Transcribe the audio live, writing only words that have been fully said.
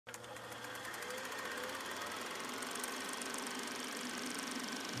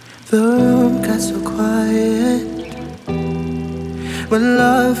The room got so quiet when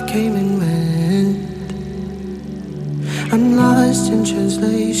love came and went. I'm lost in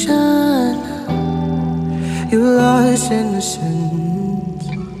translation, you lost innocence.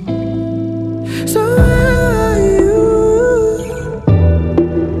 So where are you?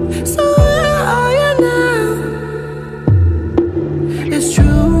 So where are you now? It's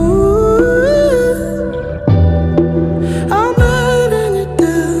true, I'm letting it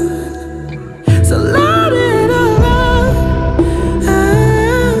down, so let it all out.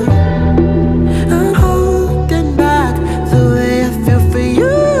 I'm holding back the way I feel for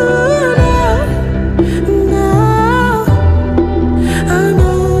you now. I'm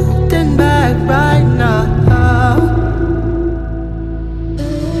holding back right now.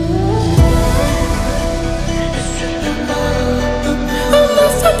 I'm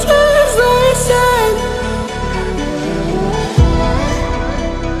lost in translation.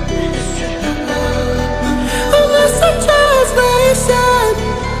 I'm lost in translation.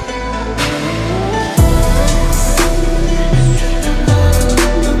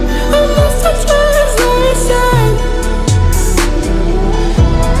 I'm lost in translation.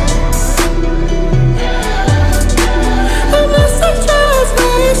 I'm lost in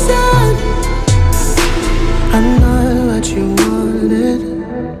translation. I'm not what you wanted,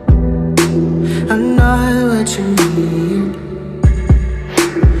 I'm not what you need.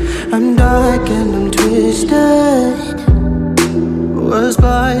 I'm dark and I'm twisted, was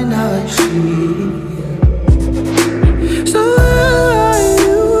blind, now I see.